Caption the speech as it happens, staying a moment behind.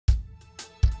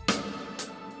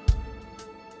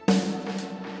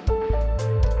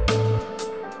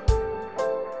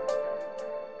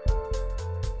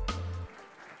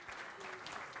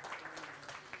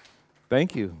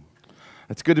Thank you.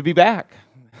 It's good to be back.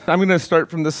 I'm going to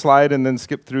start from this slide and then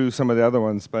skip through some of the other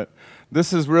ones, but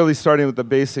this is really starting with the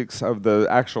basics of the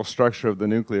actual structure of the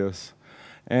nucleus.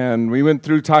 And we went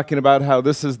through talking about how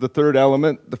this is the third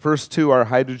element. The first two are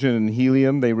hydrogen and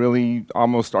helium. They really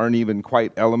almost aren't even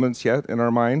quite elements yet in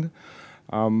our mind.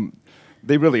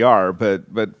 They really are,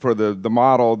 but for the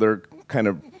model, they're kind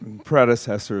of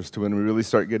predecessors to when we really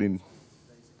start getting...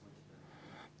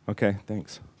 Okay,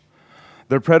 thanks.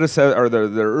 They're predecessor, or they're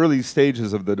early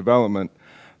stages of the development.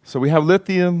 So we have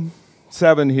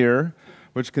lithium-7 here,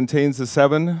 which contains the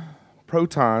 7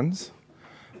 protons.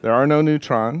 There are no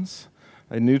neutrons.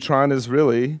 A neutron is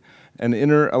really an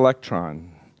inner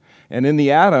electron. And in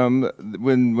the atom,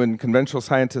 when conventional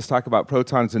scientists talk about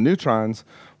protons and neutrons,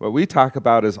 what we talk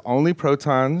about is only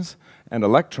protons and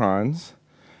electrons.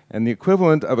 And the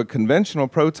equivalent of a conventional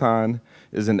proton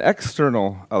is an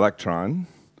external electron.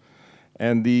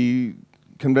 And the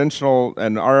conventional,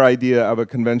 and our idea of a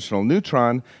conventional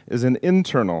neutron is an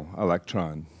internal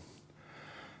electron.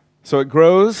 So it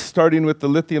grows starting with the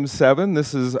lithium-7.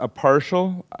 This is a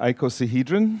partial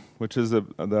icosahedron, which is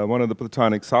one of the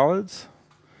platonic solids.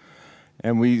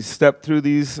 And we step through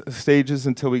these stages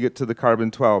until we get to the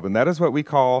carbon-12. And that is what we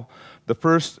call the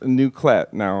first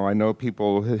nuclet. Now, I know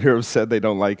people here have said they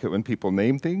don't like it when people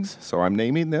name things, so I'm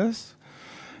naming this.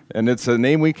 And it's a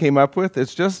name we came up with.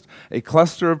 It's just a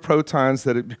cluster of protons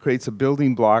that it creates a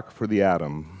building block for the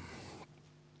atom.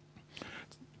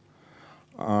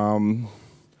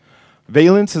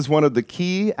 Valence is one of the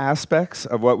key aspects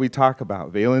of what we talk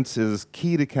about. Valence is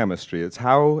key to chemistry. It's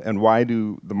how and why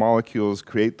do the molecules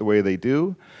create the way they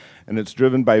do, and it's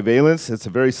driven by valence. It's a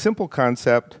very simple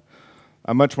concept.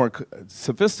 A much more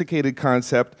sophisticated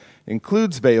concept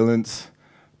includes valence,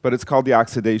 but it's called the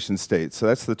oxidation state. So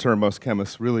that's the term most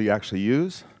chemists really actually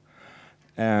use.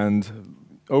 And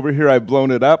over here I've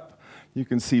blown it up. You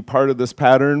can see part of this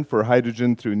pattern for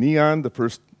hydrogen through neon, the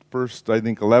first I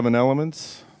think 11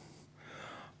 elements.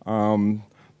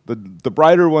 The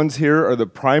brighter ones here are the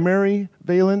primary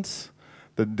valence.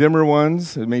 The dimmer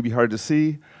ones, it may be hard to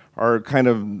see, are kind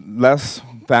of less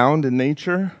found in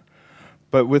nature.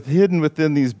 But hidden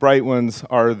within these bright ones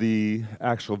are the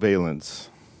actual valence,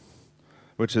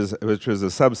 which is a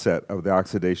subset of the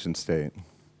oxidation state.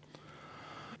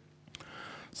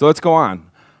 So let's go on.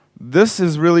 This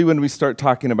is really when we start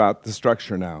talking about the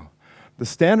structure now. The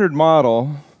standard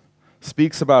model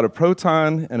speaks about a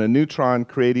proton and a neutron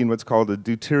creating what's called a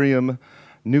deuterium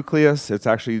nucleus. It's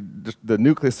actually the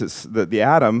nucleus, the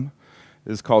atom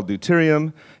is called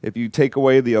deuterium. If you take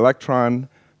away the electron,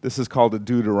 this is called a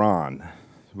deuteron.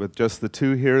 With just the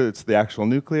two here, it's the actual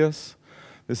nucleus.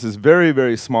 This is very,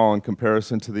 very small in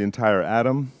comparison to the entire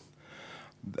atom.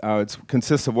 It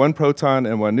consists of 1 proton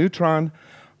and 1 neutron.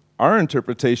 Our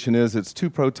interpretation is it's 2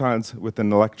 protons with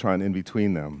an electron in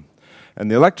between them. And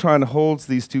the electron holds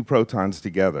these 2 protons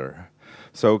together.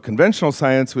 So conventional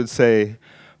science would say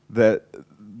that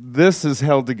this is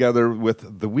held together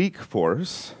with the weak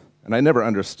force. And I never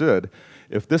understood,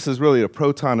 if this is really a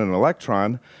proton and an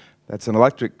electron, that's an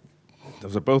electric,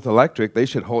 those are both electric, it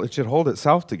should hold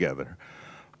itself together.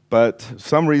 But for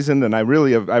some reason, and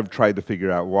I've tried to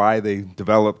figure out why they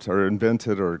developed or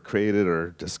invented or created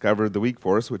or discovered the weak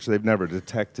force, which they've never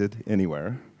detected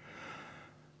anywhere.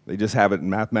 They just have it in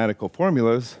mathematical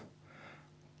formulas.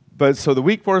 But so the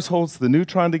weak force holds the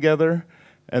neutron together,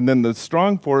 and then the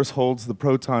strong force holds the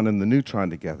proton and the neutron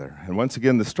together. And once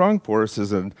again, the strong force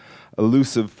is an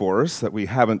elusive force that we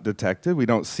haven't detected. We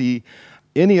don't see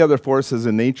any other forces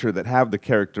in nature that have the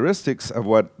characteristics of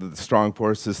what the strong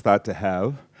force is thought to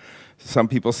have. Some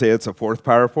people say it's a 4th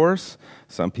power force.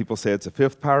 Some people say it's a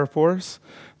 5th power force.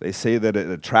 They say that it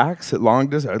attracts at long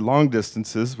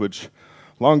distances, which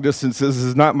long distances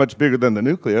is not much bigger than the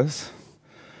nucleus.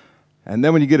 And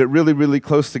then when you get it really, really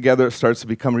close together, it starts to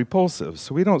become repulsive.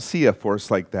 So we don't see a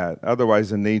force like that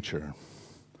otherwise in nature.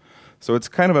 So it's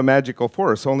kind of a magical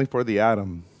force, only for the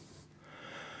atom.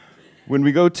 When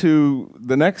we go to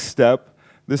the next step,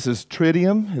 this is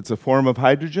tritium. It's a form of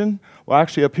hydrogen. Well,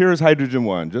 actually, up here is hydrogen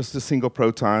 1, just a single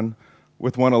proton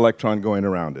with 1 electron going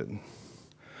around it.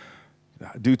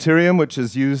 Deuterium, which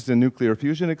is used in nuclear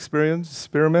fusion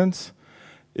experiments,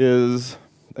 is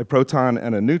a proton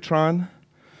and a neutron.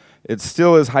 It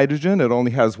still is hydrogen. It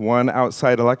only has 1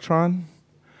 outside electron.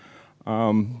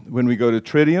 When we go to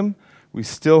tritium, we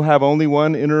still have only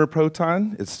 1 inner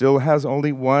proton. It still has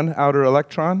only 1 outer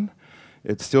electron.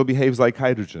 It still behaves like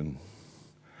hydrogen.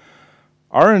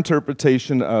 Our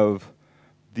interpretation of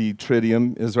the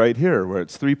tritium is right here, where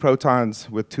it's 3 protons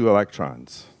with 2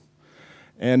 electrons.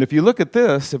 And if you look at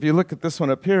this one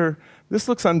up here, this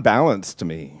looks unbalanced to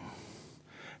me.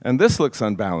 And this looks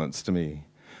unbalanced to me.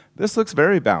 This looks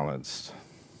very balanced.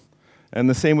 And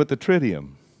the same with the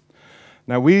tritium.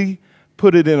 Now, we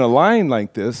put it in a line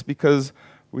like this because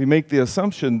we make the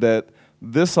assumption that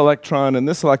this electron and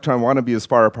this electron want to be as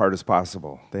far apart as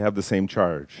possible. They have the same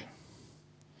charge.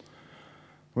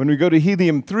 When we go to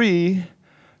helium-3,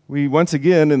 we once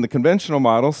again, in the conventional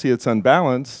model, see it's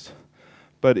unbalanced.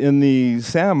 But in the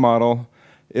SAM model,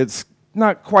 it's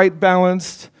not quite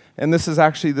balanced. And this is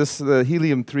actually, the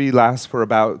helium-3 lasts for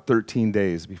about 13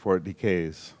 days before it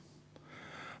decays.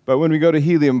 But when we go to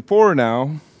helium-4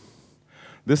 now,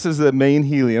 this is the main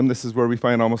helium. This is where we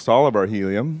find almost all of our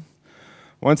helium.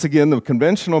 Once again, the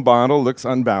conventional model looks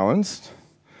unbalanced,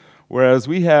 whereas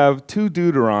we have two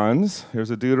deuterons.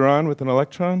 Here's a deuteron with an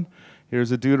electron.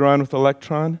 Here's a deuteron with an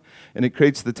electron. And it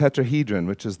creates the tetrahedron,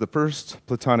 which is the first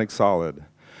platonic solid.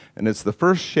 And it's the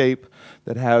first shape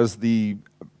that has the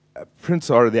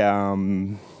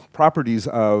properties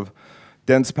of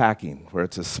dense packing, where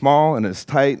it's as small and as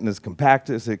tight and as compact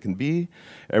as it can be.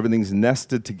 Everything's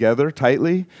nested together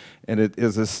tightly, and it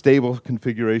is a stable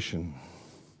configuration.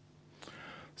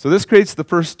 So this creates the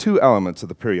first two elements of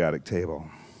the periodic table.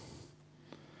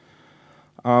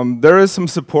 There is some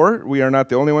support. We are not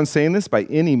the only ones saying this by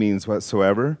any means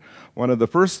whatsoever. One of the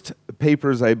first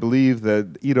papers I believe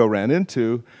that Ito ran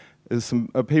into is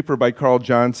a paper by Carl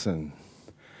Johnson.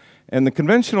 And the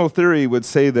conventional theory would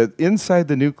say that inside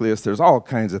the nucleus there's all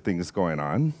kinds of things going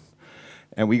on.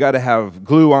 And we got to have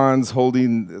gluons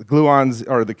gluons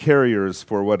are the carriers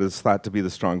for what is thought to be the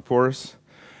strong force.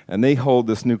 And they hold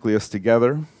this nucleus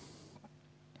together.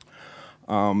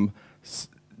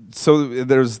 So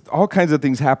there's all kinds of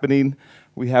things happening.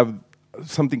 We have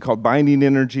something called binding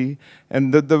energy.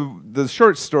 And the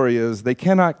short story is they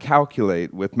cannot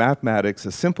calculate with mathematics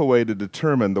a simple way to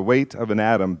determine the weight of an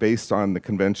atom based on the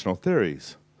conventional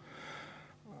theories.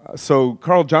 So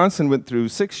Carl Johnson went through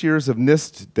 6 years of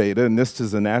NIST data. NIST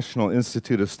is the National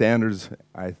Institute of Standards,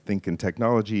 I think, in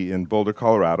technology in Boulder,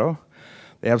 Colorado.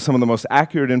 They have some of the most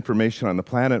accurate information on the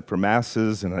planet for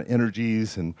masses and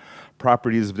energies and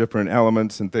properties of different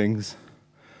elements and things.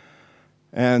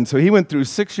 And so he went through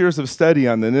 6 years of study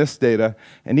on the NIST data,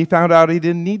 and he found out he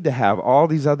didn't need to have all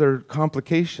these other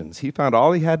complications. He found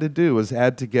all he had to do was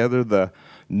add together the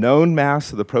known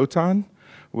mass of the proton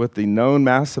with the known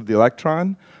mass of the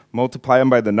electron, multiply them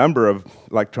by the number of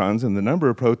electrons and the number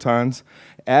of protons,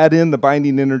 add in the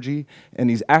binding energy, and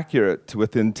he's accurate to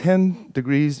within 10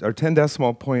 degrees or 10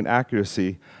 decimal point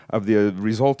accuracy of the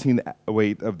resulting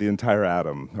weight of the entire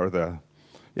atom, or the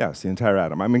entire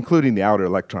atom. I'm including the outer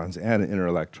electrons and inner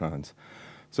electrons.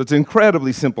 So it's an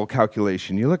incredibly simple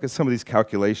calculation. You look at some of these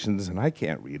calculations, and I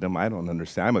can't read them. I don't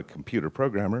understand. I'm a computer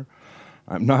programmer.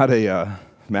 I'm not a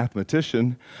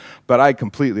mathematician, but I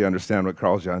completely understand what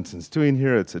Carl Johnson's doing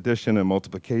here. It's addition and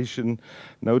multiplication,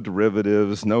 no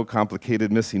derivatives, no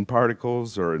complicated missing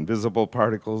particles or invisible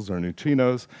particles or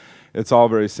neutrinos. It's all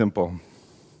very simple.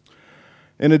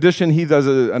 In addition, he does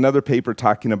another paper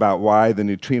talking about why the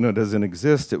neutrino doesn't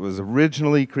exist. It was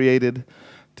originally created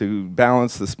to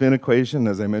balance the spin equation,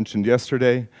 as I mentioned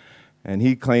yesterday, and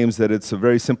he claims that it's a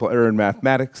very simple error in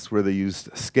mathematics where they used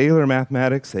scalar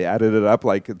mathematics. They added it up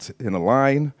like it's in a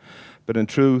line, but in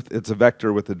truth, it's a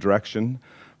vector with a direction.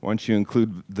 Once you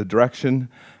include the direction,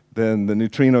 then the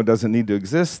neutrino doesn't need to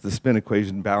exist. The spin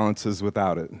equation balances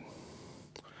without it.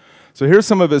 So here's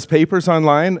some of his papers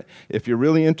online. If you're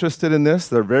really interested in this,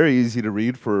 they're very easy to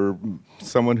read for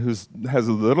someone who has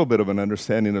a little bit of an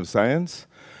understanding of science.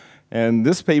 And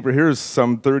this paper here is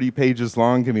some 30 pages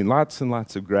long, giving lots and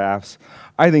lots of graphs.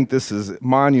 I think this is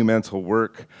monumental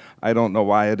work. I don't know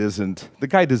why it isn't. The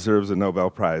guy deserves a Nobel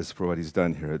Prize for what he's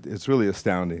done here. It's really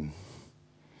astounding.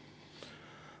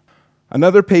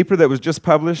 Another paper that was just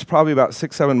published probably about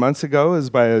 6-7 months ago is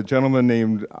by a gentleman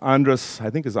named Andras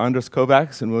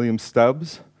Kovacs and William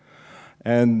Stubbs.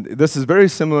 And this is very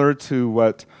similar to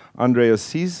what Andre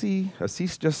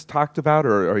Assis just talked about,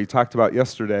 or he talked about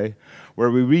yesterday,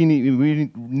 where we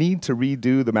need to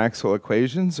redo the Maxwell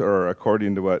equations, or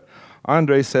according to what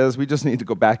Andre says, we just need to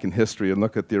go back in history and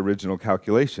look at the original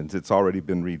calculations. It's already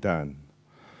been redone.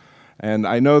 And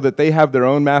I know that they have their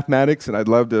own mathematics, and I'd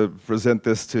love to present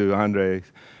this to Andre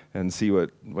and see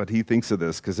what he thinks of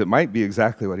this, because it might be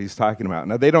exactly what he's talking about.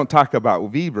 Now, they don't talk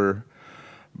about Weber,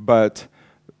 but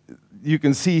you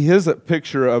can see his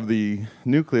picture of the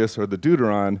nucleus, or the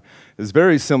deuteron, is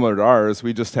very similar to ours.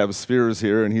 We just have spheres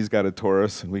here, and he's got a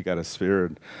torus, and we got a sphere.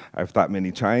 And I've thought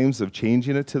many times of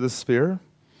changing it to the sphere,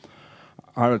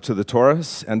 to the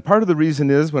torus. And part of the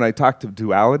reason is, when I talked of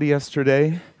duality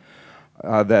yesterday,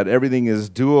 that everything is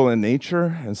dual in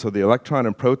nature, and so the electron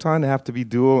and proton have to be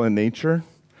dual in nature.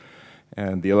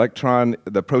 And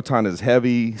the proton is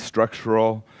heavy,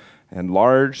 structural, and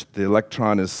large. The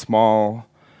electron is small,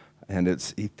 and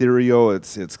it's ethereal.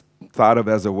 It's thought of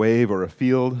as a wave or a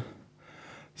field.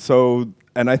 So,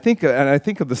 and I think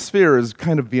of the sphere as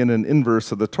kind of being an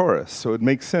inverse of the torus. So it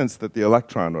makes sense that the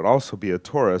electron would also be a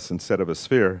torus instead of a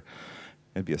sphere.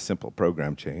 It'd be a simple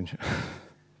program change.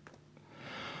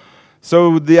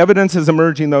 So the evidence is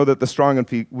emerging, though, that the strong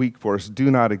and weak force do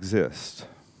not exist.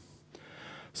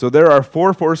 So there are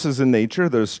 4 forces in nature.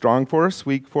 There's strong force,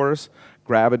 weak force,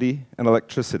 gravity, and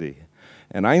electricity.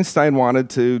 And Einstein wanted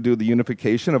to do the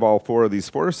unification of all 4 of these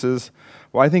forces.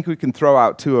 Well, I think we can throw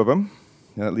out 2 of them,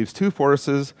 and that leaves 2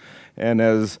 forces. And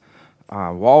as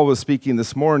Wall was speaking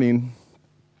this morning,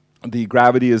 the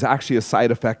gravity is actually a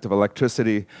side effect of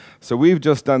electricity. So we've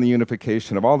just done the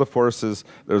unification of all the forces.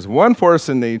 There's 1 force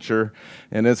in nature,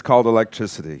 and it's called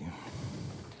electricity.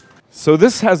 So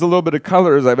this has a little bit of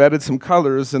colors. I've added some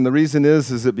colors, and the reason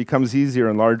is it becomes easier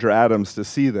in larger atoms to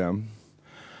see them.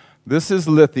 This is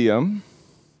lithium,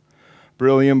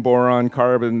 beryllium, boron,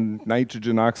 carbon,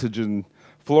 nitrogen, oxygen,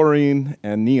 fluorine,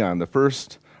 and neon,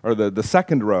 the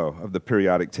second row of the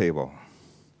periodic table.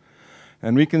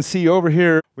 And we can see over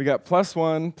here, we got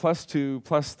 +1, +2,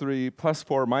 +3,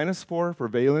 +4, -4 for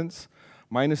valence,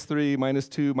 -3,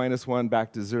 -2, -1,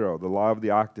 back to 0, the law of the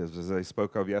octaves, as I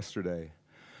spoke of yesterday.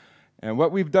 And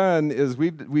what we've done is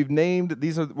we've named,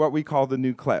 these are what we call the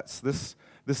nuclets. This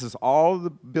is all the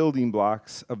building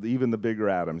blocks of even the bigger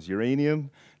atoms.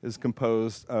 Uranium is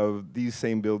composed of these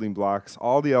same building blocks.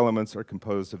 All the elements are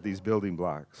composed of these building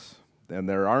blocks. And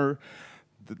there are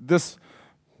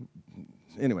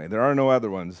no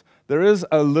other ones. There is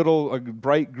a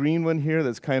bright green one here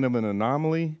that's kind of an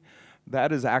anomaly.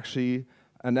 That is actually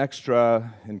an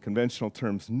extra, in conventional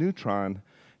terms, neutron.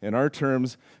 In our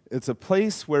terms, it's a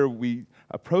place where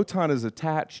a proton is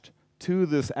attached to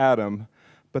this atom,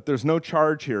 but there's no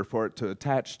charge here for it to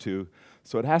attach to,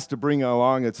 so it has to bring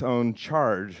along its own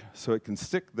charge so it can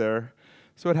stick there,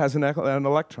 so it has an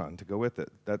electron to go with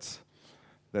it. That's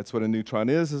what a neutron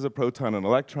is a proton and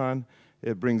electron.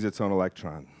 It brings its own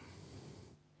electron.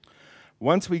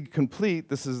 Once we complete,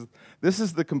 this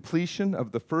is the completion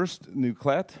of the first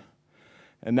nuclet.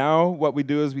 And now what we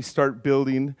do is we start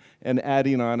building and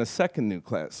adding on a second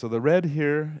nuclet. So the red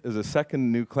here is a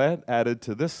second nuclet added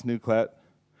to this nuclet.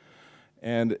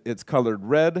 And it's colored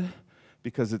red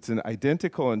because it's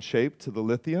identical in shape to the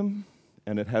lithium.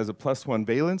 And it has a +1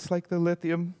 valence like the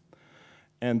lithium.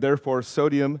 And therefore,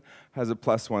 sodium has a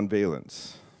 +1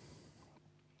 valence.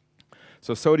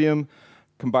 So sodium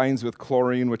combines with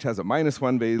chlorine, which has a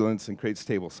 -1 valence, and creates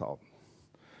table salt.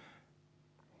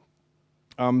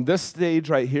 This stage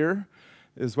right here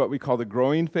is what we call the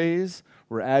growing phase.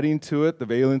 We're adding to it. The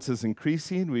valence is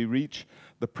increasing. We reach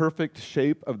the perfect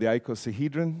shape of the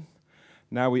icosahedron.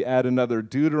 Now we add another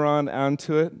deuteron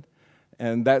onto it,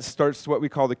 and that starts what we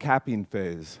call the capping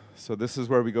phase. So this is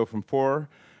where we go from 4.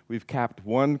 We've capped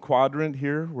 1 quadrant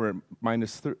here. We're at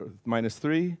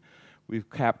 -3. We've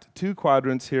capped 2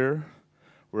 quadrants here.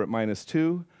 We're at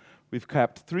 -2. We've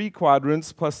capped 3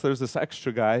 quadrants, plus there's this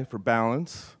extra guy for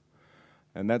balance.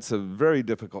 And that's a very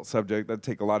difficult subject. That'd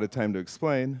take a lot of time to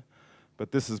explain.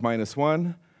 But this is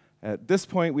 -1. At this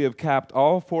point, we have capped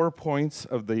all 4 points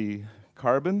of the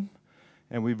carbon,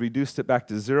 and we've reduced it back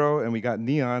to 0, and we got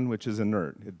neon, which is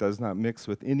inert. It does not mix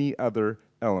with any other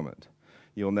element.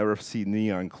 You'll never see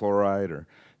neon chloride or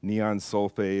neon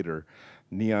sulfate or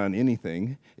neon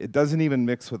anything. It doesn't even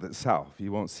mix with itself.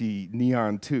 You won't see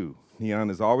neon 2. Neon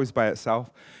is always by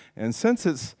itself. And since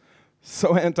it's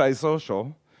so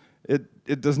antisocial,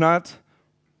 it does not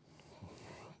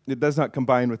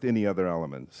combine with any other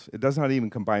elements. It does not even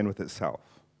combine with itself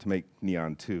to make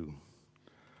neon 2.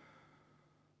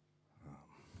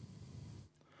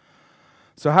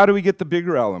 So how do we get the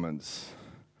bigger elements?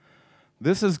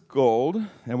 This is gold,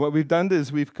 and what we've done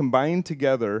is we've combined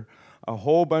together a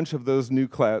whole bunch of those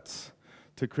nuclets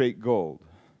to create gold.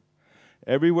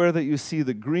 Everywhere that you see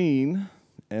the green,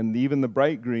 and even the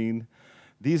bright green,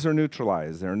 these are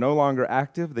neutralized. They're no longer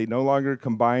active. They no longer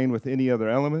combine with any other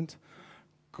element.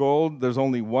 Gold, there's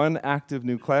only 1 active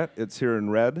nuclet. It's here in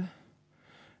red.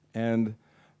 And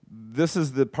this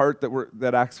is the part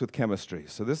that acts with chemistry.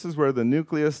 So this is where the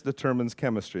nucleus determines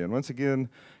chemistry. And once again,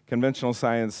 conventional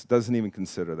science doesn't even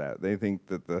consider that. They think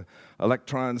that the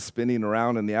electrons spinning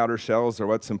around in the outer shells are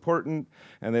what's important,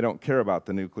 and they don't care about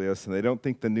the nucleus, and they don't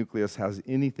think the nucleus has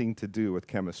anything to do with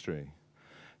chemistry.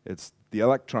 It's the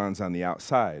electrons on the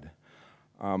outside.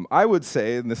 I would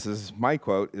say, and this is my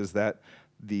quote, is that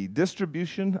the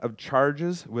distribution of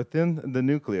charges within the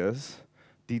nucleus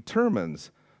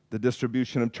determines the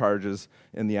distribution of charges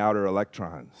in the outer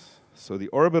electrons. So the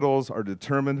orbitals are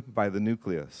determined by the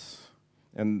nucleus.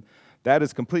 And that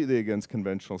is completely against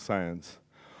conventional science.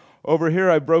 Over here,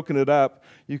 I've broken it up.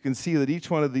 You can see that each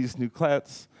one of these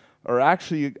nuclets are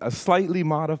actually a slightly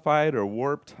modified or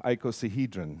warped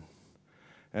icosahedron.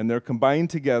 And they're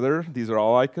combined together. These are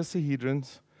all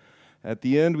icosahedrons. At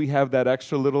the end, we have that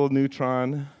extra little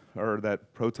neutron, or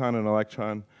that proton and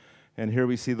electron. And here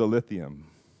we see the lithium.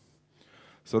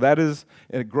 So that is,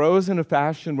 it grows in a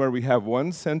fashion where we have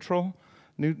one central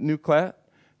nuclet.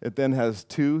 It then has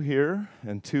two here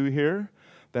and two here.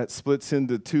 That splits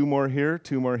into two more here,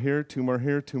 two more here, two more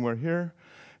here, two more here.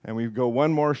 And we go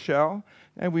one more shell,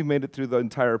 and we've made it through the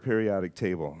entire periodic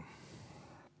table.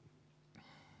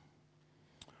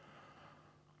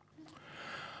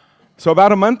 So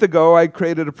about a month ago, I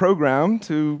created a program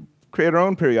to create our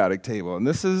own periodic table. And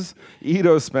this is,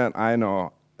 Ito spent, I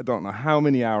don't know how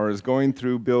many hours going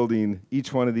through building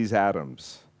each one of these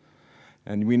atoms.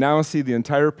 And we now see the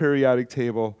entire periodic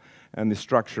table and the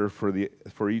structure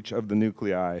for each of the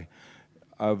nuclei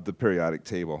of the periodic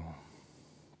table.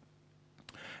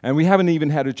 And we haven't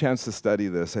even had a chance to study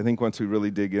this. I think once we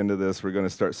really dig into this, we're going to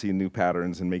start seeing new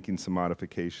patterns and making some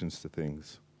modifications to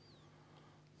things.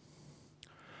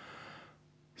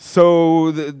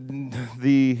 So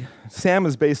the SAM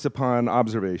is based upon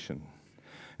observation.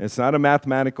 It's not a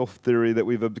mathematical theory that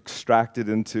we've extracted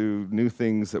into new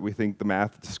things that we think the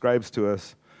math describes to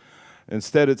us.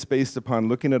 Instead, it's based upon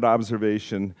looking at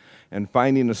observation and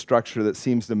finding a structure that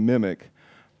seems to mimic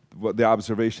what the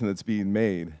observation that's being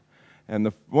made.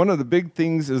 And one of the big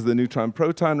things is the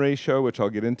neutron-proton ratio, which I'll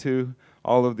get into,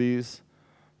 all of these.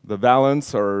 The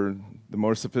valence, or the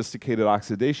more sophisticated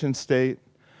oxidation state.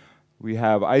 We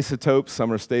have isotopes,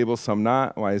 some are stable, some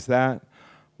not. Why is that?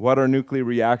 What are nuclear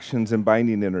reactions and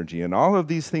binding energy? And all of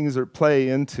these things play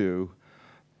into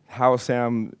how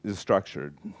SAM is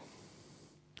structured.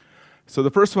 So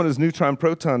the first one is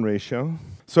neutron-proton ratio.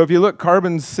 So if you look,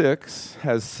 carbon-6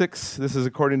 has 6, this is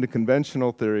according to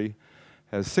conventional theory,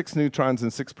 has 6 neutrons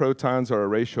and 6 protons, or a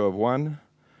ratio of 1.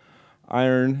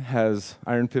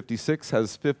 Iron-56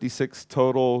 has 56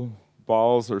 total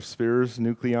balls or spheres,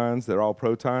 nucleons, they're all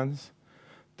protons.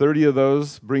 30 of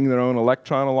those bring their own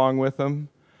electron along with them,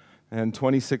 and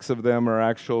 26 of them are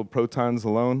actual protons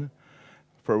alone,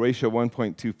 for a ratio of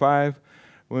 1.25.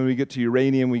 When we get to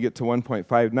uranium, we get to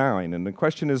 1.59. And the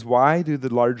question is, why do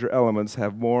the larger elements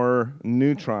have more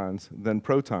neutrons than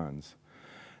protons?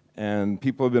 And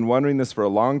people have been wondering this for a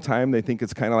long time. They think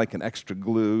it's kind of like an extra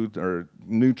glue or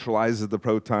neutralizes the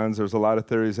protons. There's a lot of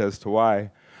theories as to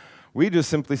why. We just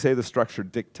simply say the structure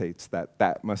dictates that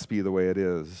that must be the way it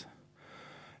is.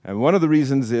 And one of the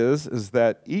reasons is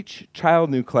that each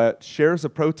child nucleus shares a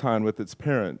proton with its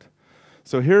parent.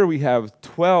 So here we have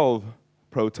 12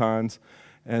 protons,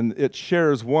 and it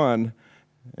shares one,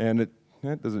 and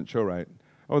that doesn't show right.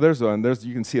 Oh, there's one.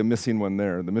 You can see a missing one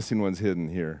there. The missing one's hidden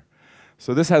here.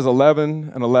 So this has 11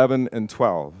 and 11 and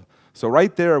 12. So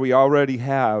right there we already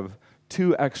have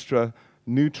 2 extra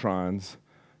neutrons.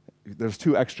 There's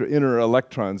 2 extra inner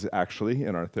electrons, actually,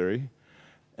 in our theory.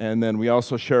 And then we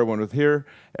also share one with here.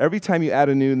 Every time you add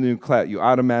a new nuclet, you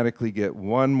automatically get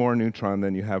 1 more neutron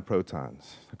than you have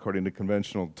protons, according to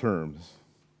conventional terms.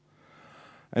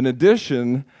 In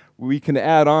addition, we can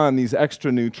add on these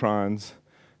extra neutrons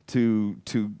to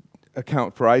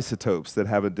account for isotopes that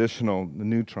have additional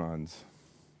neutrons.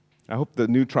 I hope the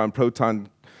neutron-proton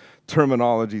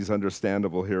terminology is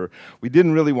understandable here. We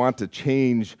didn't really want to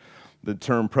change the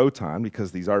term proton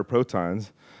because these are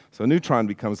protons. So neutron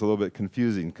becomes a little bit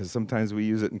confusing because sometimes we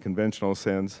use it in conventional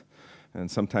sense and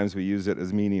sometimes we use it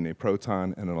as meaning a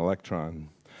proton and an electron.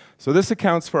 So this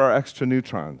accounts for our extra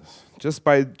neutrons just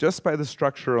by the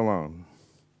structure alone.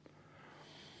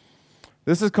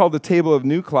 This is called the table of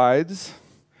nuclides,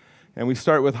 and we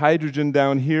start with hydrogen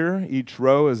down here. Each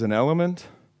row is an element.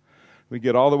 We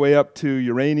get all the way up to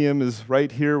uranium is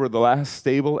right here where the last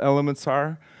stable elements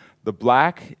are. The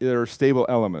black are stable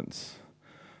elements.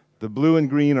 The blue and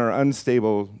green are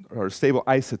unstable or stable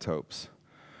isotopes.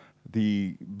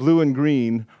 The blue and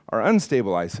green are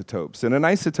unstable isotopes. And an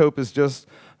isotope is just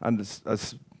an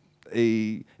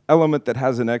element that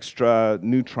has an extra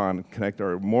neutron connector,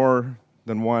 or more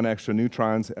than 1 extra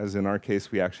neutrons, as in our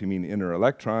case we actually mean inner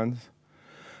electrons.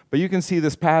 But you can see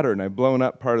this pattern. I've blown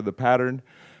up part of the pattern.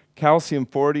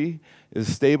 Calcium-40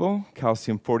 is stable.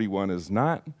 Calcium-41 is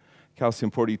not.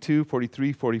 Calcium-42,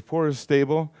 43, 44 is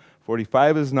stable.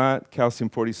 45 is not.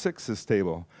 Calcium-46 is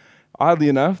stable. Oddly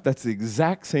enough, that's the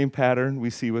exact same pattern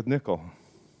we see with nickel.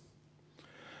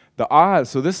 The odd,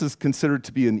 so this is considered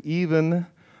to be an even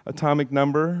atomic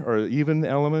number or even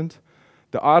element.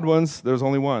 The odd ones, there's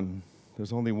only one.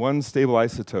 There's only one stable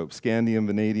isotope. Scandium,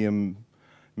 vanadium,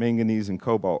 manganese, and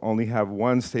cobalt only have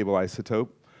one stable isotope.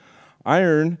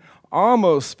 Iron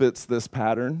almost fits this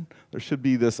pattern. There should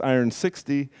be this iron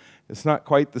 60. It's not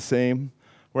quite the same.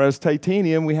 Whereas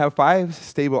titanium, we have 5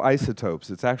 stable isotopes.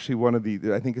 It's actually one of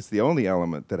the, I think it's the only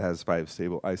element that has 5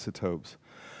 stable isotopes.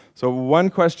 So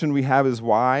one question we have is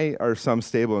why are some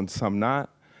stable and some not?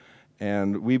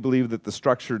 And we believe that the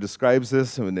structure describes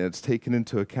this, and it's taken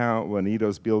into account when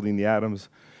Ito's building the atoms.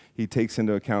 He takes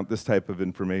into account this type of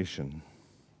information.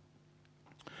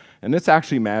 And it's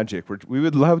actually magic. We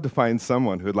would love to find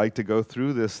someone who would like to go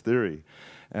through this theory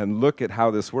and look at how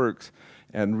this works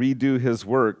and redo his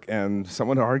work and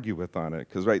someone to argue with on it,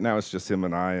 because right now it's just him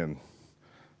and I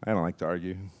don't like to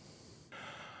argue.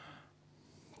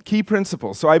 Key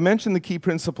principles. So I mentioned the key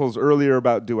principles earlier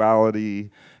about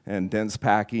duality and dense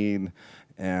packing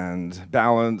and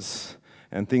balance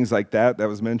and things like that. That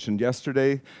was mentioned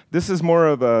yesterday. This is more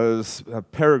of a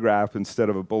paragraph instead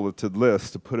of a bulleted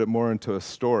list to put it more into a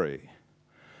story.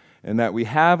 And that we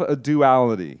have a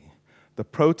duality, the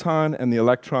proton and the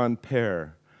electron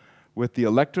pair, with the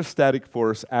electrostatic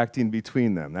force acting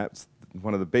between them. That's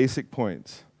one of the basic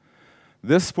points.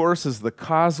 This force is the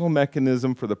causal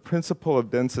mechanism for the principle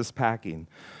of densest packing.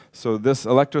 So this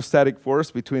electrostatic force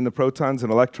between the protons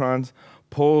and electrons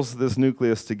pulls this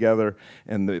nucleus together,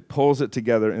 and it pulls it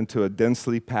together into a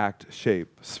densely packed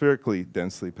shape, spherically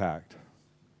densely packed.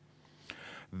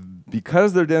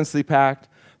 Because they're densely packed,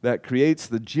 that creates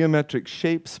the geometric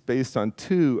shapes based on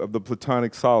 2 of the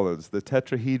platonic solids, the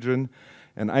tetrahedron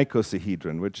and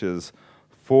icosahedron, which is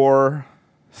 4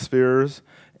 spheres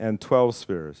and 12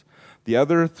 spheres. The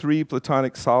other 3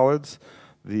 platonic solids,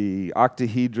 the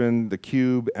octahedron, the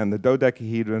cube, and the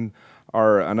dodecahedron,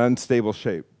 are an unstable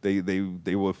shape.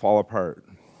 They will fall apart.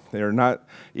 They are not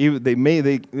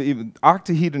even.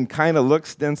 Octahedron kind of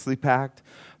looks densely packed,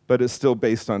 but it's still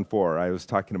based on 4. I was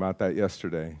talking about that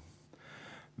yesterday.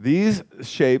 These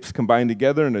shapes combine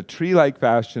together in a tree-like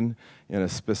fashion in a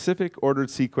specific ordered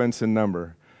sequence and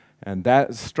number, and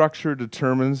that structure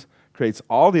creates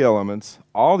all the elements,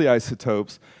 all the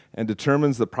isotopes, and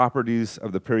determines the properties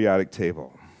of the periodic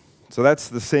table. So that's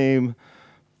the same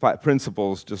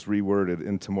principles, just reworded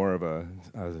into more of a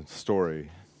story.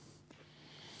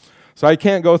 So I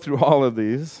can't go through all of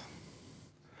these,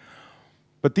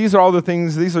 but these are all the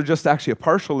things, these are just actually a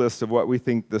partial list of what we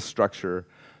think this structure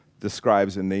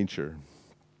describes in nature.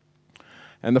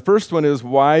 And the first one is,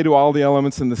 why do all the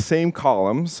elements in the same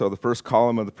column, so the first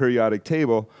column of the periodic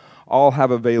table, all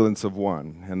have a valence of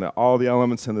 1, and all the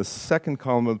elements in the second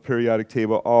column of the periodic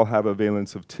table all have a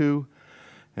valence of 2,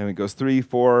 and it goes 3,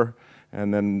 4,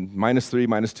 and then -3,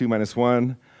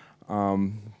 -2,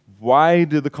 -1. Why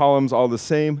do the columns all the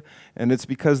same? And it's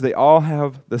because they all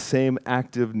have the same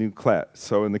active nuclet.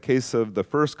 So in the case of the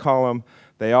first column,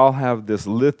 they all have this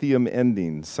lithium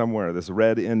ending somewhere, this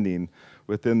red ending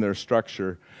within their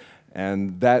structure,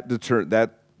 and that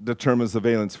determines the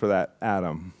valence for that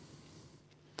atom.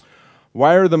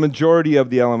 Why are the majority of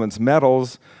the elements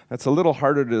metals? That's a little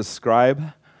harder to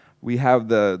describe. We have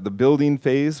the building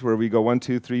phase where we go 1,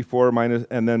 2, 3, 4,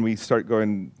 and then we start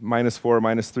going -4,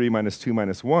 -3, -2,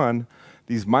 -1.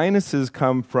 These minuses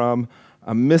come from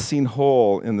a missing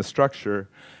hole in the structure,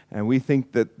 and we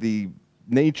think that the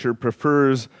nature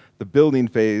prefers the building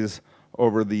phase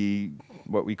over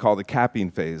what we call the capping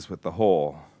phase with the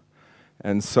hole.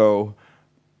 And so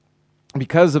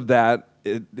because of that,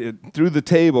 through the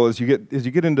table, as you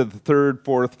get into the 3rd,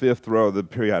 4th, 5th row of the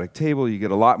periodic table, you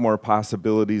get a lot more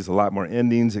possibilities, a lot more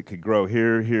endings. It could grow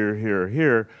here, here, here,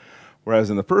 here. Whereas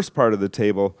in the first part of the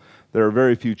table, there are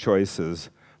very few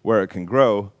choices where it can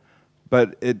grow,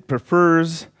 but it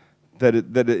prefers that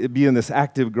it be in this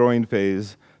active growing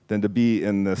phase than to be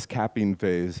in this capping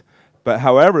phase. But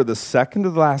however, the second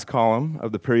to the last column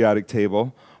of the periodic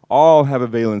table all have a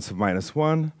valence of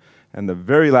 -1, and the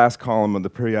very last column of the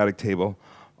periodic table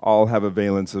all have a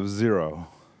valence of 0.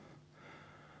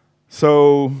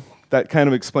 So that kind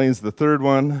of explains the third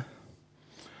one.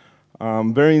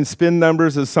 Varying spin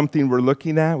numbers is something we're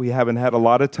looking at. We haven't had a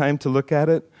lot of time to look at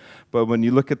it, but when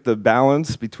you look at the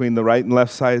balance between the right and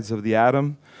left sides of the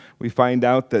atom, we find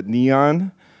out that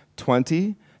neon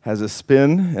 20 has a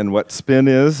spin, and what spin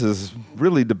is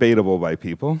really debatable by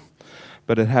people,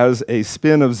 but it has a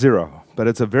spin of 0, but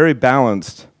it's a very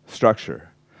balanced structure.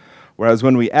 Whereas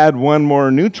when we add one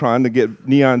more neutron to get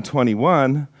neon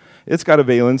 21, it's got a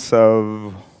valence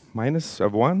of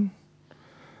 -1?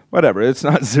 Whatever, it's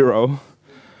not 0.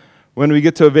 When we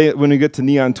get to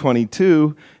neon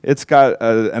 22, it's got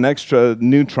an extra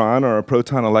neutron or a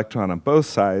proton electron on both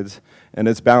sides, and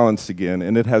it's balanced again,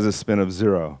 and it has a spin of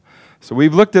 0. So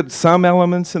we've looked at some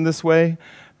elements in this way.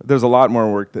 There's a lot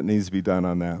more work that needs to be done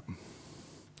on that.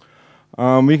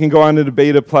 We can go on to the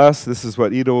beta plus. This is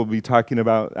what Ida will be talking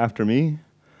about after me.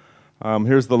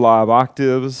 Here's the law of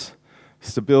octaves.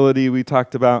 Stability we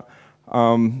talked about.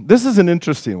 This is an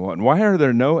interesting one. Why are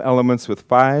there no elements with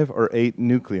 5 or 8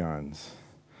 nucleons?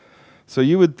 So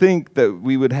you would think that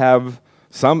we would have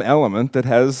some element that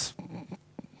has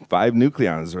 5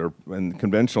 nucleons, or in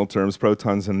conventional terms,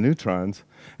 protons and neutrons,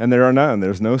 and there are none.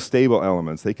 There's no stable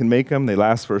elements. They can make them, they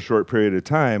last for a short period of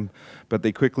time, but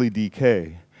they quickly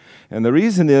decay. And the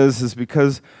reason is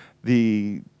because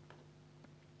the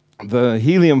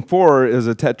helium-4 is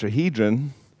a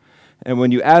tetrahedron, and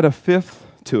when you add a 5th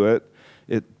to it,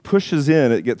 it pushes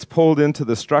in, it gets pulled into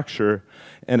the structure,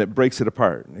 and it breaks it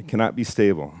apart. It cannot be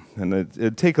stable. And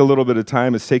it'd take a little bit of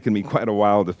time. It's taken me quite a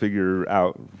while to figure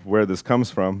out where this comes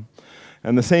from.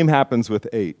 And the same happens with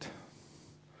 8.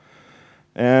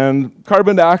 And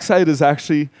carbon dioxide is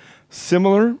actually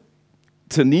similar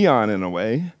to neon in a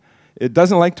way. It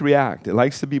doesn't like to react. It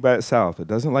likes to be by itself. It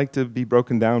doesn't like to be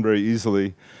broken down very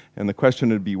easily. And the question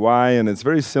would be why, and it's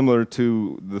very similar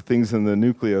to the things in the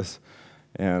nucleus.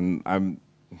 And I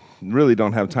really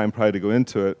don't have time probably to go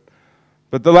into it.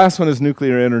 But the last one is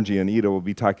nuclear energy, and Ida will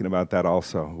be talking about that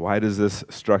also. Why does this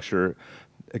structure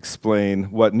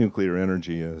explain what nuclear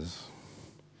energy is?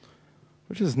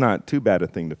 Which is not too bad a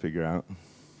thing to figure out.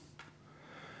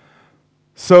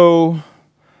 So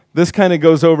this kind of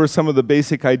goes over some of the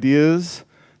basic ideas.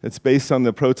 It's based on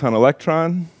the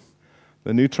proton-electron.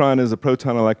 The neutron is a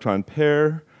proton-electron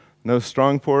pair, no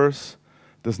strong force,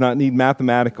 does not need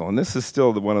mathematical. And this is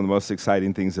still one of the most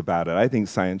exciting things about it. I think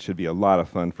science should be a lot of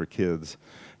fun for kids.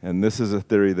 And this is a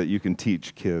theory that you can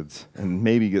teach kids and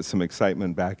maybe get some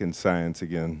excitement back in science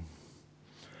again.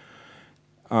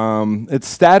 It's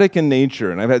static in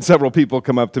nature. And I've had several people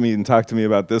come up to me and talk to me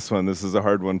about this one. This is a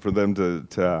hard one for them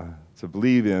to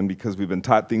believe in, because we've been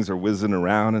taught things are whizzing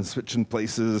around and switching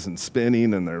places and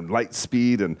spinning and their light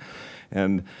speed.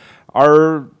 And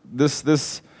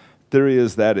this theory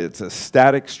is that it's a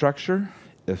static structure.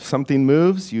 If something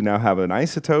moves, you now have an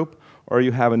isotope or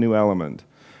you have a new element.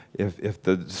 If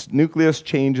the nucleus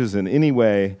changes in any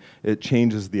way, it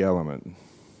changes the element.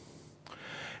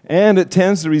 And it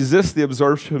tends to resist the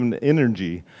absorption of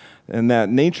energy, and that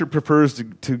nature prefers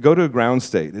to go to a ground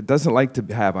state. It doesn't like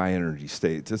to have high energy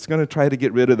states. It's going to try to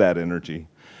get rid of that energy,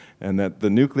 and that the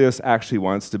nucleus actually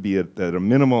wants to be at a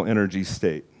minimal energy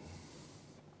state.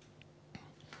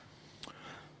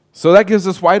 So that gives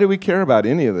us, why do we care about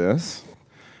any of this?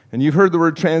 And you've heard the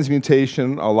word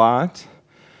transmutation a lot.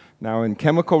 Now in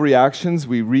chemical reactions,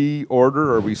 we reorder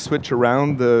or we switch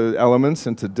around the elements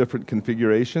into different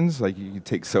configurations. Like you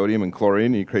take sodium and chlorine,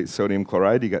 and you create sodium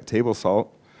chloride, you got table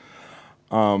salt.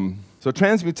 So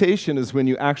transmutation is when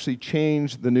you actually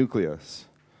change the nucleus.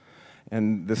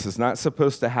 And this is not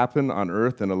supposed to happen on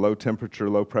Earth in a low temperature,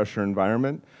 low pressure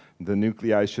environment. The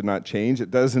nuclei should not change.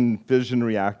 It does in fission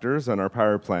reactors on our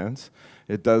power plants.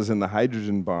 It does in the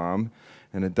hydrogen bomb.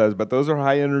 And it does, but those are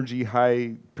high energy,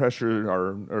 high pressure,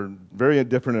 or very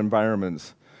different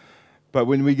environments. But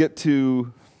when we get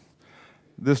to,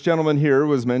 this gentleman here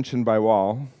was mentioned by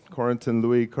Wall, Corentin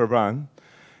Louis Corvan,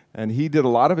 and he did a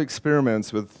lot of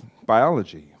experiments with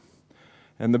biology.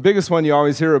 And the biggest one you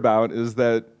always hear about is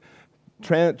that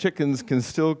chickens can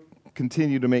still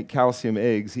continue to make calcium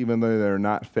eggs even though they're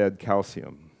not fed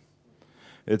calcium.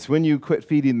 It's when you quit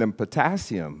feeding them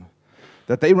potassium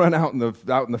that they run out in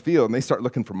the field and they start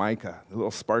looking for mica, the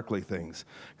little sparkly things,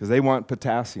 because they want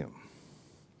potassium.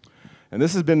 And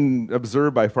this has been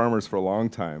observed by farmers for a long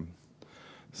time.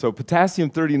 So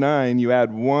potassium-39, you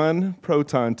add 1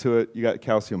 proton to it, you got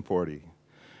calcium-40.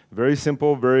 Very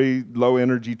simple, very low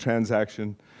energy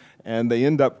transaction, and they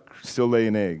end up still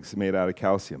laying eggs made out of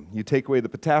calcium. You take away the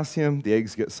potassium, the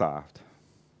eggs get soft.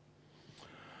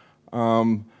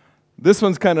 This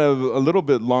one's kind of a little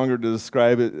bit longer to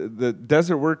describe it. The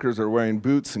desert workers are wearing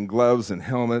boots and gloves and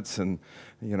helmets and,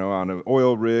 you know, on an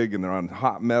oil rig, and they're on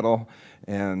hot metal,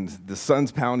 and the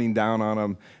sun's pounding down on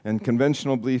them. And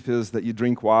conventional belief is that you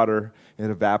drink water,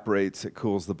 it evaporates, it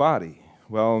cools the body.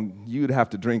 Well, you'd have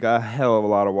to drink a hell of a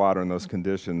lot of water in those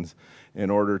conditions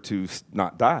in order to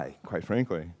not die, quite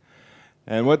frankly.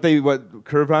 And what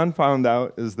Curvan found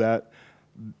out is that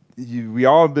we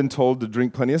all have been told to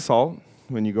drink plenty of salt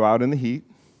when you go out in the heat.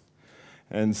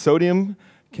 And sodium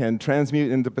can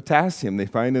transmute into potassium. They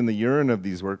find in the urine of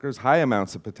these workers high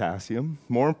amounts of potassium,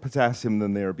 more potassium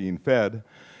than they are being fed.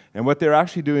 And what they're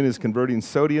actually doing is converting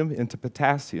sodium into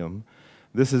potassium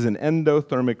This is an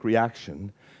endothermic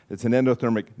reaction. It's an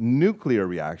endothermic nuclear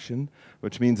reaction,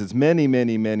 which means it's many,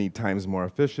 many, many times more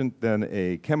efficient than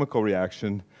a chemical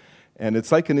reaction. And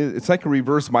it's like a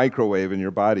reverse microwave in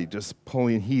your body, just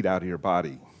pulling heat out of your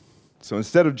body. So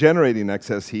instead of generating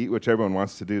excess heat, which everyone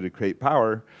wants to do to create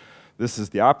power, this is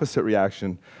the opposite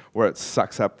reaction where it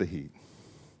sucks up the heat.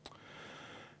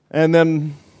 And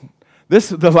then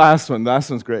the last one. The last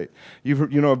one's great. You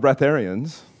know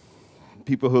breatharians,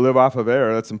 people who live off of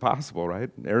air. That's impossible, right?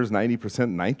 Air is 90%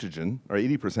 nitrogen, or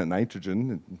 80%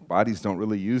 nitrogen. Bodies don't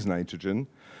really use nitrogen.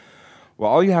 Well,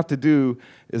 all you have to do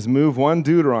is move one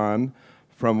deuteron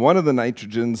from one of the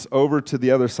nitrogens over to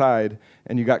the other side,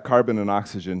 and you got carbon and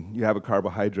oxygen. You have a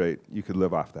carbohydrate. You could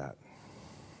live off that.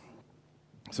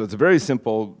 So it's a very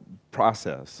simple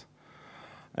process.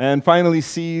 And finally,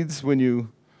 seeds. When you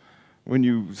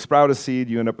sprout a seed,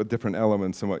 you end up with different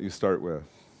elements than what you start with.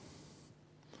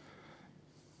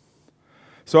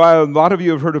 So a lot of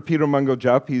you have heard of Peter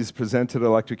Mungo-Jupp. He's presented at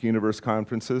Electric Universe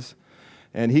conferences.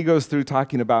 And he goes through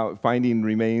talking about finding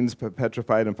remains,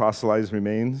 petrified and fossilized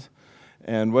remains.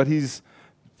 And what he's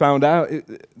found out,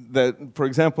 that, for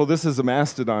example, this is a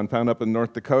mastodon found up in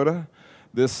North Dakota.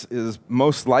 This is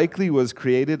most likely was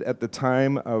created at the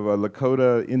time of a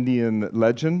Lakota Indian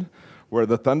legend where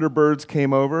the Thunderbirds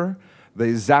came over.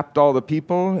 They zapped all the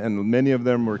people, and many of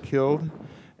them were killed.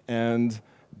 And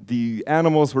the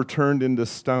animals were turned into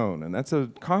stone. And that's a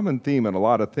common theme in a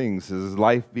lot of things, is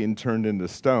life being turned into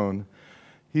stone.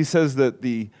 He says that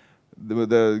the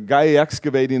guy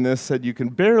excavating this said you can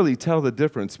barely tell the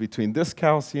difference between this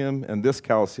calcium and this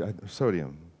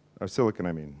sodium, or silicon,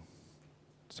 I mean.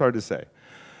 It's hard to say.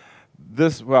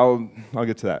 Well, I'll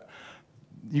get to that.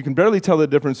 You can barely tell the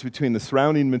difference between the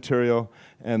surrounding material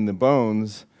and the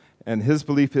bones, and his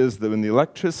belief is that when the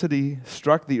electricity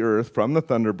struck the earth from the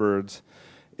Thunderbirds,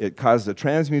 it caused a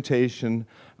transmutation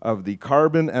of the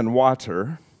carbon and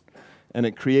water, and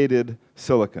it created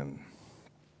silicon.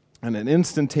 And then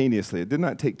instantaneously, it did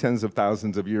not take tens of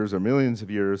thousands of years or millions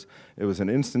of years, it was an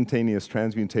instantaneous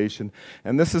transmutation.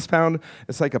 And this is found,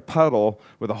 it's like a puddle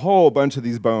with a whole bunch of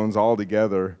these bones all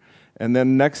together, and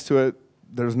then next to it,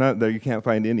 you can't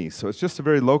find any. So it's just a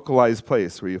very localized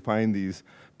place where you find these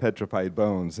petrified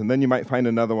bones. And then you might find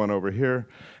another one over here.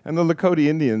 And the Lakota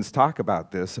Indians talk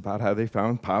about this, about how they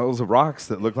found piles of rocks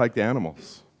that look like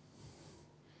animals.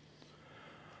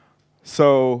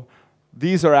 So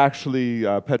these are actually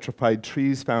petrified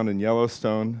trees found in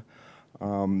Yellowstone.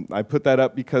 I put that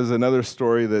up because another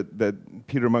story that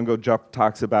Peter Mungo-Jupp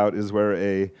talks about is where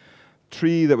a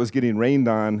tree that was getting rained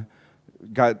on,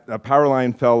 a power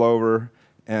line fell over,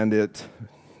 and it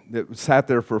sat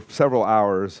there for several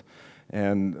hours.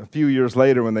 And a few years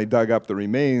later, when they dug up the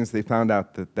remains, they found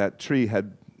out that that tree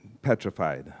had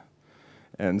petrified.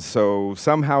 And so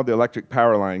somehow the electric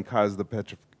power line caused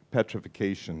the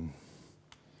petrification.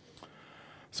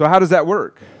 So how does that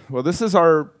work? Well, this is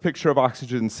our picture of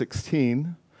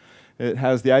oxygen-16. It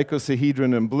has the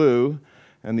icosahedron in blue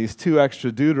and these two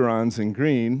extra deuterons in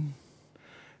green.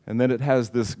 And then it has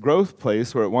this growth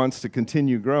place where it wants to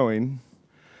continue growing.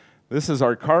 This is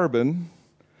our carbon.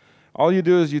 All you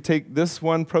do is you take this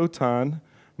one proton,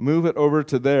 move it over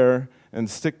to there, and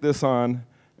stick this on,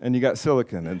 and you got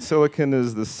silicon. And silicon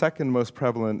is the second most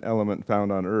prevalent element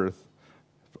found on Earth.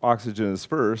 Oxygen is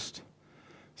first.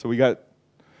 So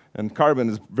and carbon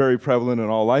is very prevalent in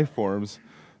all life forms.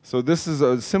 So this is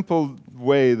a simple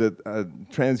way that a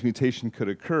transmutation could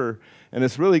occur, and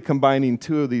it's really combining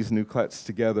two of these nucleates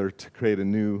together to create a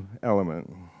new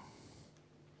element.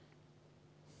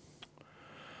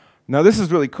 Now this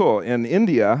is really cool. In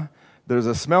India, there's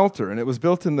a smelter, and it was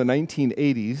built in the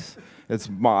 1980s. It's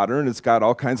modern. It's got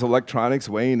all kinds of electronics,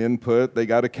 weighing input. They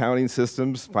got accounting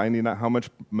systems, finding out how much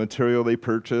material they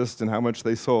purchased and how much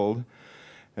they sold.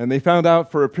 And they found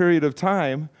out for a period of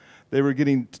time, they were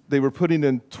putting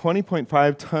in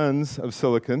 20.5 tons of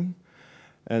silicon.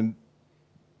 And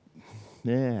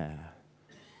yeah,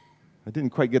 I didn't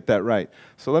quite get that right.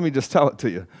 So let me just tell it to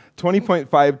you.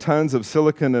 20.5 tons of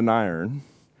silicon and iron,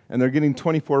 and they're getting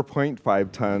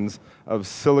 24.5 tons of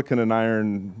silicon and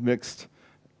iron mixed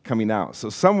coming out. So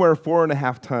somewhere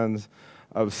 4.5 tons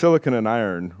of silicon and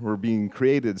iron were being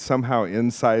created somehow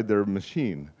inside their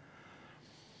machine.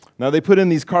 Now they put in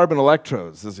these carbon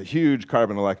electrodes. There's a huge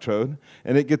carbon electrode,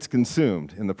 and it gets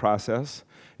consumed in the process.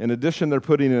 In addition, they're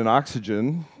putting in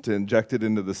oxygen to inject it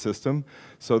into the system.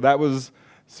 So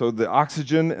the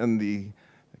oxygen and the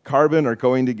carbon are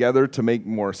going together to make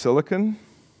more silicon.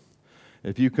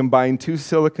 If you combine two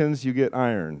silicons, you get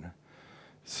iron.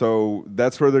 So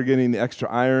that's where they're getting the extra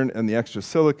iron and the extra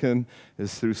silicon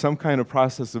is through some kind of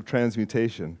process of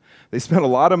transmutation. They spent a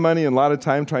lot of money and a lot of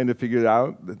time trying to figure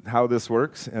out how this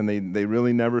works, and they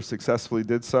really never successfully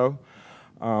did so.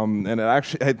 And it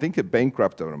actually, I think it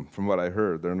bankrupted them, from what I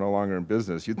heard. They're no longer in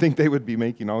business. You'd think they would be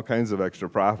making all kinds of extra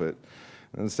profit.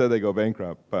 And instead, they go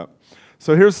bankrupt.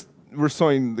 So we're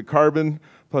showing the carbon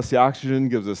plus the oxygen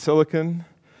gives us silicon.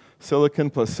 Silicon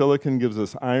plus silicon gives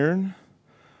us iron.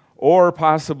 Or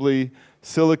possibly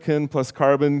silicon plus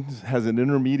carbon has an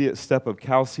intermediate step of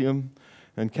calcium,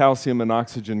 and calcium and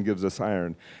oxygen gives us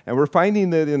iron. And we're finding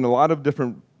that in a lot of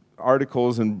different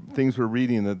articles and things we're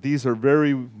reading that these are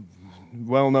very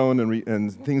well known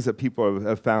and things that people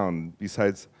have found.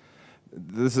 Besides,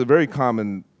 this is a very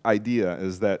common idea,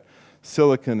 is that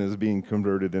silicon is being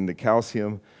converted into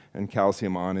calcium and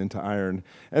calcium on into iron.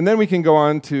 And then we can go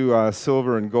on to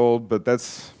silver and gold, but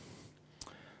that's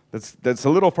a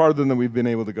little farther than we've been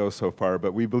able to go so far,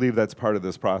 but we believe that's part of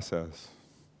this process.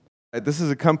 This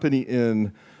is a company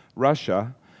in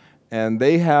Russia, and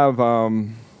they have,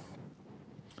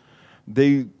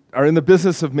 they are in the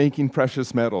business of making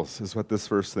precious metals, is what this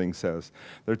first thing says.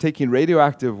 They're taking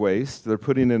radioactive waste, they're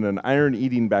putting in an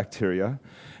iron-eating bacteria,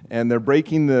 and they're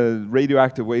breaking the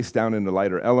radioactive waste down into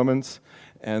lighter elements,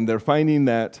 and they're finding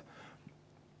that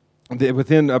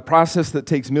within a process that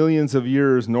takes millions of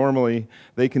years normally,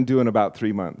 they can do in about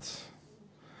 3 months.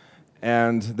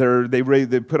 And they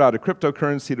put out a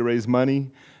cryptocurrency to raise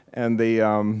money, and they've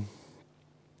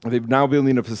now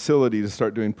building a facility to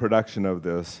start doing production of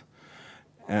this.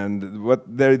 And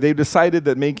they've decided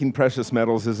that making precious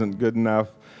metals isn't good enough.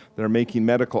 They're making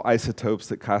medical isotopes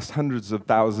that cost hundreds of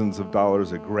thousands of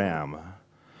dollars a gram.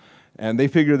 And they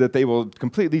figure that they will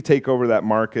completely take over that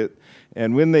market.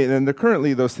 And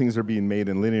currently those things are being made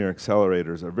in linear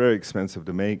accelerators. They're very expensive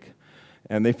to make.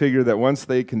 And they figure that once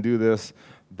they can do this,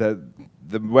 that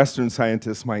the Western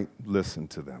scientists might listen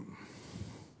to them.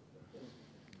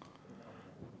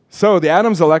 So the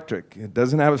atom's electric. It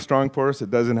doesn't have a strong force. It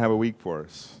doesn't have a weak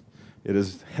force. It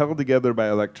is held together by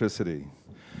electricity.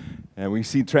 And we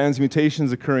see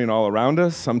transmutations occurring all around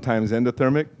us, sometimes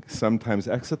endothermic, sometimes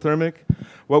exothermic.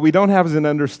 What we don't have is an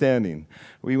understanding.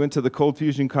 We went to the Cold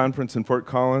Fusion Conference in Fort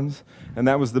Collins, and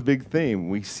that was the big theme.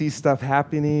 We see stuff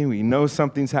happening, we know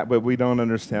something's happening, but we don't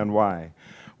understand why.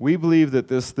 We believe that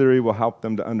this theory will help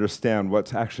them to understand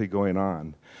what's actually going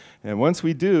on. And once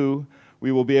we do,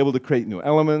 we will be able to create new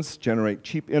elements, generate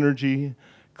cheap energy,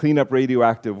 clean up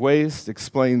radioactive waste,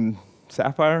 explain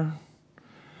sapphire.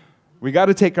 We got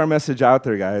to take our message out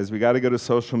there, guys. We got to go to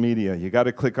social media. You got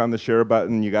to click on the share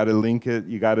button. You got to link it.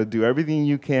 You got to do everything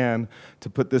you can to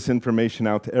put this information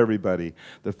out to everybody.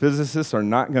 The physicists are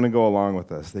not going to go along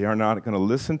with us. They are not going to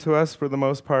listen to us for the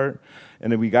most part.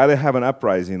 And we got to have an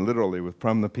uprising, literally,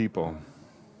 from the people.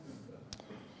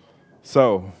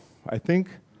 So, I think,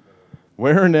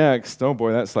 where next? Oh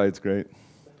boy, that slide's great.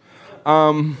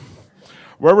 Where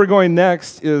we're going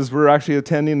next is we're actually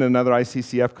attending another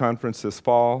ICCF conference this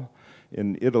fall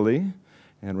in Italy,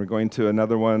 and we're going to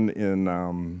another one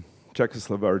in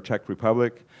Czechoslovakia, or Czech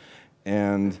Republic,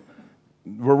 and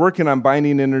we're working on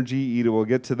binding energy. Ida will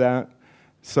get to that.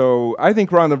 So I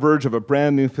think we're on the verge of a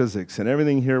brand new physics, and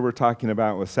everything here we're talking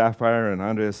about with Sapphire and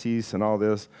Andreas Heiss and all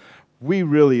this, we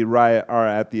really are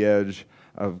at the edge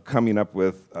of coming up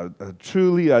with a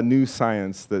truly new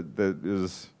science that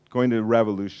is going to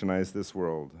revolutionize this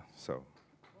world. So,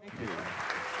 thank you.